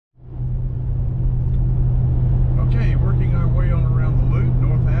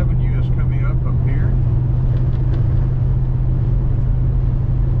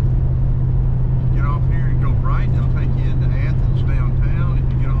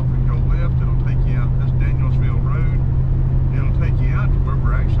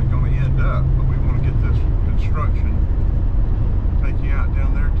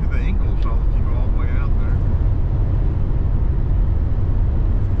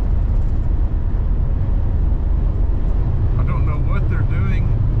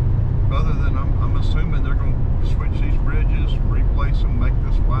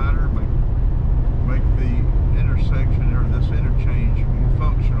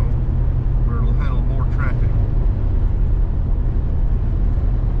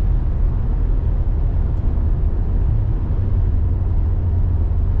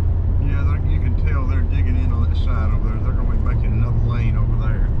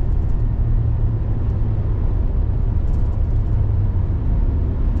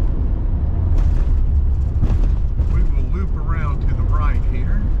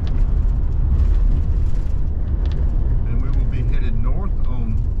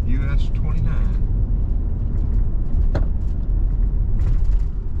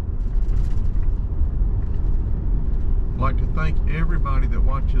everybody that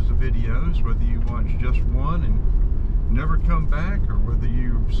watches the videos, whether you watch just one and never come back, or whether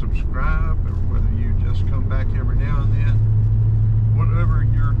you subscribe, or whether you just come back every now and then. Whatever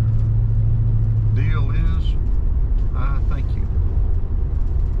your deal is, I thank you.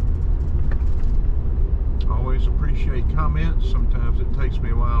 Always appreciate comments. Sometimes it takes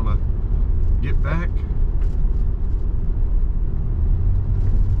me a while to get back.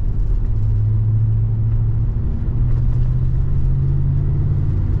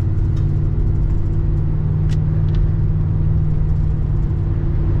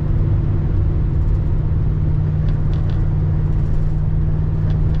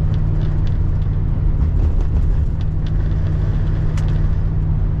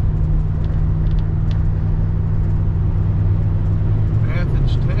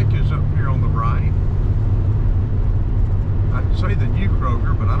 Say the new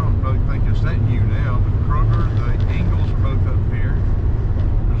Kroger, but I don't really think it's that new now. But Kroger, the Ingles are both up here.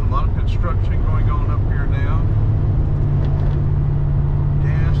 There's a lot of construction going on up here now.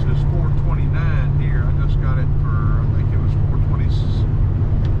 Gas is $4.29 here. I just got it for, I think it was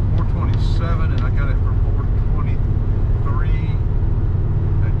 $4.27, and I got it for $4.23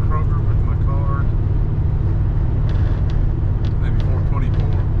 at Kroger with my card. Maybe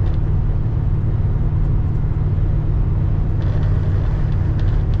 $4.24.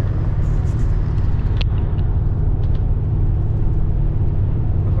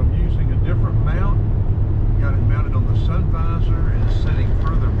 Sun visor is sitting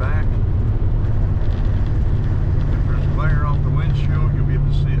further back. If there's glare off the windshield, you'll be able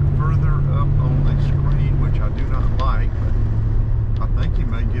to see it further up on the screen, which I do not like, but I think you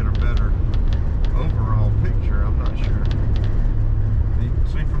may get a better overall picture. I'm not sure. You can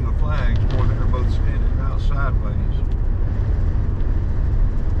see from the flags, boy, they're both standing out sideways.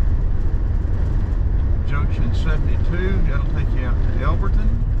 Junction 72, that'll take you out to Elberton.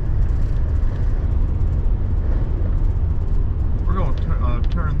 We're going to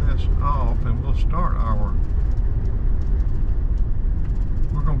turn this off, and we'll start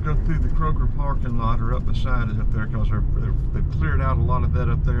we're going to go through the Kroger parking lot, or up beside it up there, because they've cleared out a lot of that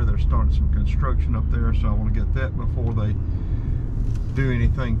up there. They're starting some construction up there, so I want to get that before they do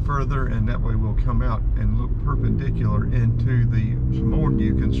anything further, and that way we'll come out and look perpendicular into some more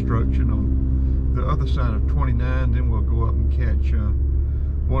new construction on the other side of 29. Then we'll go up and catch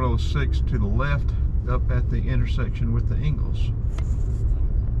 106 to the left, up at the intersection with the Ingles.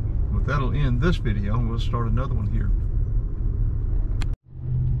 But that'll end this video, and we'll start another one here.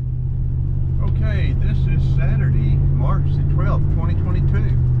 Okay, this is Saturday, March the 12th, 2022.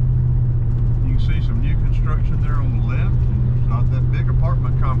 You can see some new construction there on the left, and there's not that big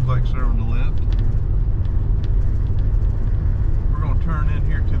apartment complex there on the left. We're going to turn in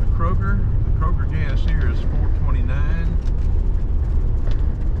here to the Kroger. The Kroger gas here is $4.29.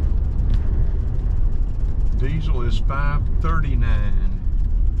 Diesel is $5.39.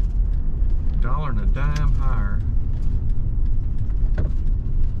 $1 and a dime higher.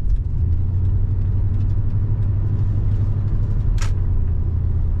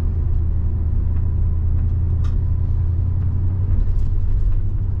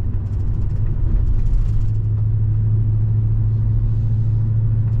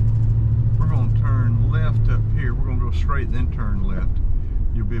 We're going to turn left up here. We're going to go straight, then turn left.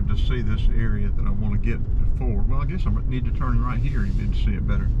 You'll be able to see this area that I want to get before. Well, I guess I need to turn right here. You'll be able to see it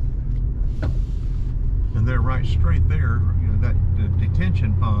better. And they're right straight there. You know, that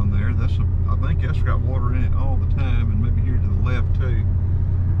detention pond there. I think that's got water in it all the time, and maybe here to the left too.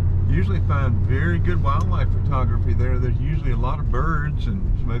 Usually find very good wildlife photography there. There's usually a lot of birds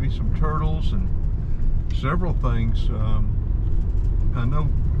and maybe some turtles and several things. I know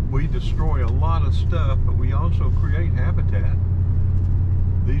we destroy a lot of stuff, but we also create habitat.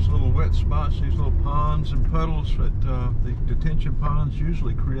 These little wet spots, these little ponds and puddles at the detention ponds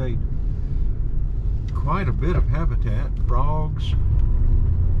usually create quite a bit of habitat. Frogs.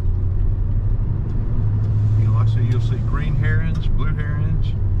 You know, like I say, you'll see green herons, blue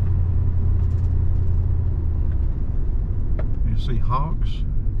herons. You'll see hawks.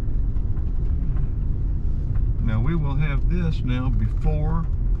 Now we will have this now before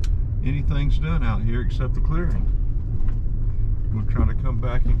anything's done out here except the clearing. We'll try to come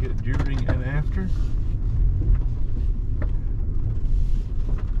back and get during and after.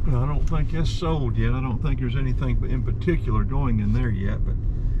 I don't think that's sold yet. I don't think there's anything in particular going in there yet, but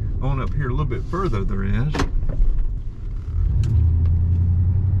on up here a little bit further there is.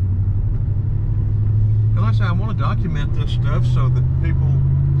 And like I say, I want to document this stuff so that people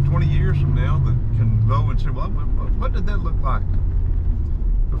 20 years from now that can go and say, well, what did that look like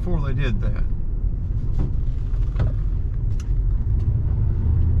before they did that?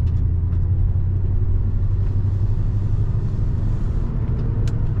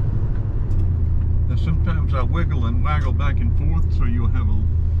 sometimes I wiggle and waggle back and forth so you'll have a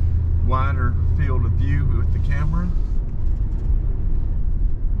wider field of view with the camera.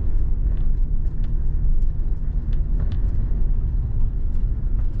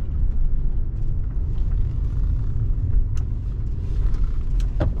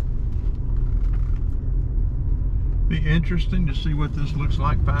 Be interesting to see what this looks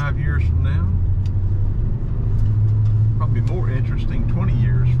like 5 years from now. Probably more interesting 20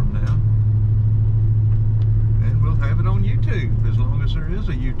 years from now. And we'll have it on YouTube, as long as there is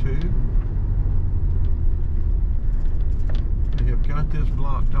a YouTube. They have got this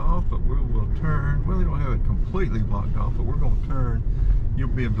blocked off, but we will turn. Well, they don't have it completely blocked off, but we're going to turn. You'll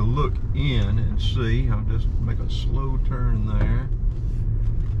be able to look in and see. I'll just make a slow turn there.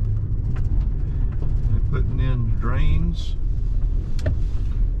 Putting in drains,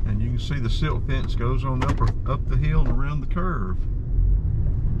 and you can see the silt fence goes on up the hill and around the curve.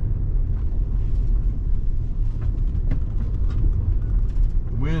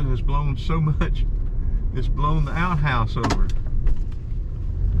 The wind has blown so much, it's blown the outhouse over.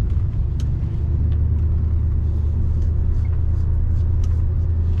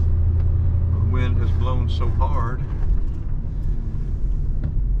 The wind has blown so hard.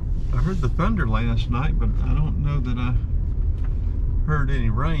 I heard the thunder last night, but I don't know that I heard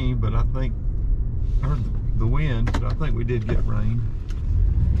any rain, but I think I heard the wind, but I think we did get rain.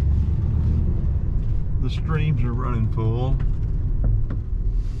 The streams are running full.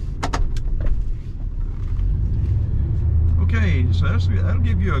 Okay, so that'll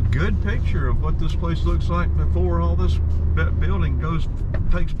give you a good picture of what this place looks like before all this building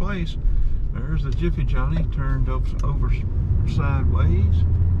takes place. There's the Jiffy Johnny turned over sideways.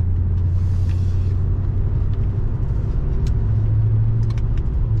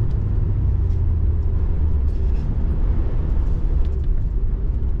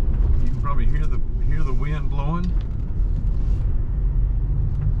 Hear the wind blowing.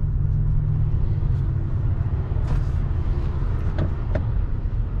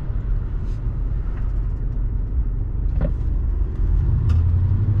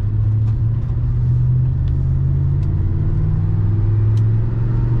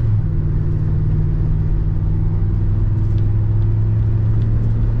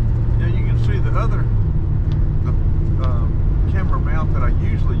 Now you can see the camera mount that I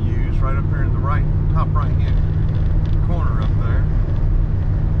usually use right up here in the top right hand corner up there.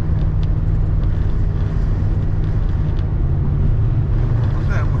 What's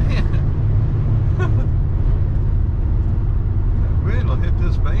that wind? That wind will hit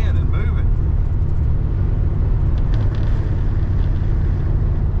this van and move it.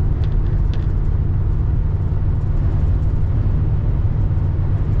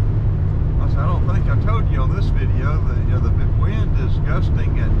 I don't think I told you on this video that the wind is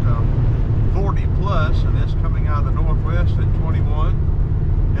gusting at 40 plus, and it's coming out of the northwest at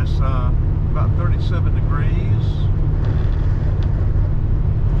 21. It's about 37 degrees.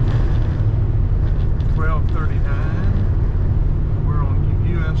 1239. We're on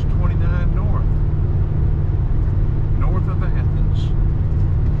US 29 north of Athens.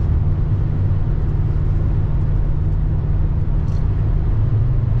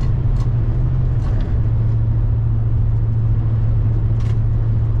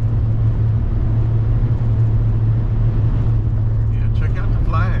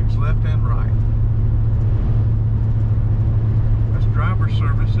 Left and right. That's driver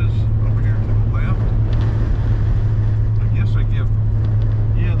services over here to the left.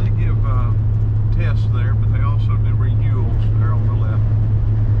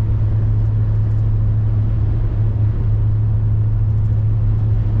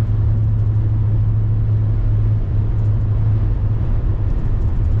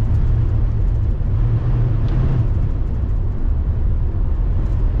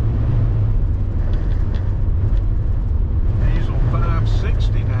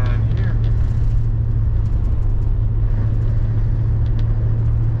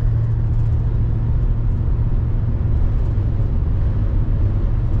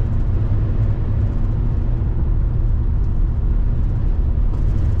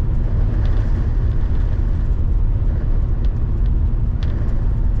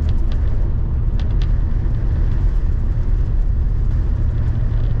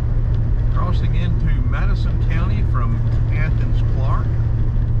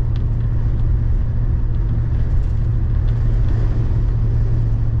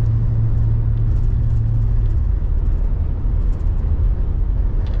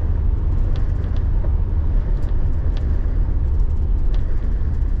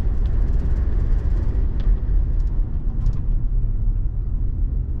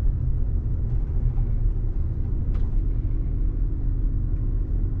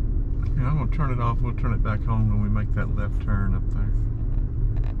 turn it off. We'll turn it back on when we make that left turn up there.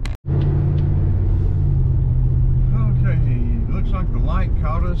 Okay, looks like the light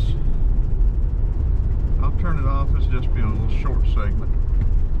caught us. I'll turn it off. This will just be a little short segment.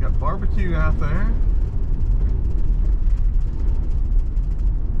 Got barbecue out there.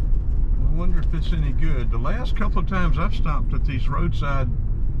 I wonder if it's any good. The last couple of times I've stopped at these roadside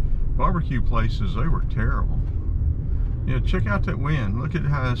barbecue places, they were terrible. Yeah, check out that wind. Look at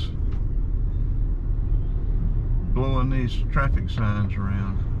how it's blowing these traffic signs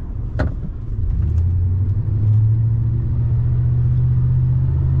around.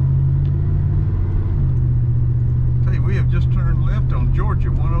 Okay, we have just turned left on Georgia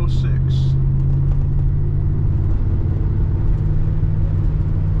 106.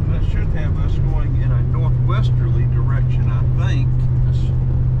 And that should have us going in a northwesterly direction, I think. Let's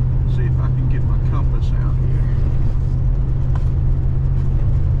see if I can get my compass out here.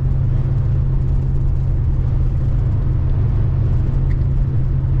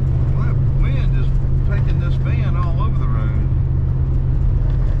 This van all over the road.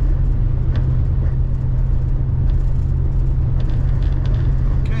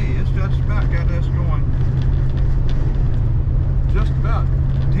 Okay, it's just about got us going just about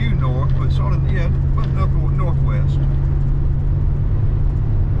due north, but sort of, yeah, but northwest.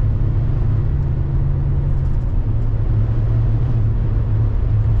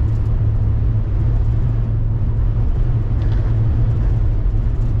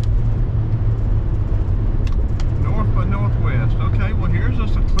 Okay, well here's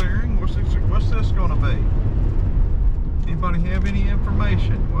just a clearing. What's this going to be? Anybody have any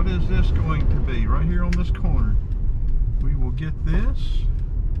information? What is this going to be? Right here on this corner. We will get this.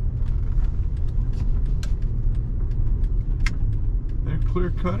 They're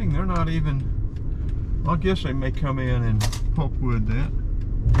clear cutting. They're not even, well, I guess they may come in and pulpwood that.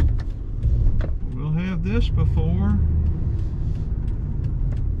 We'll have this before.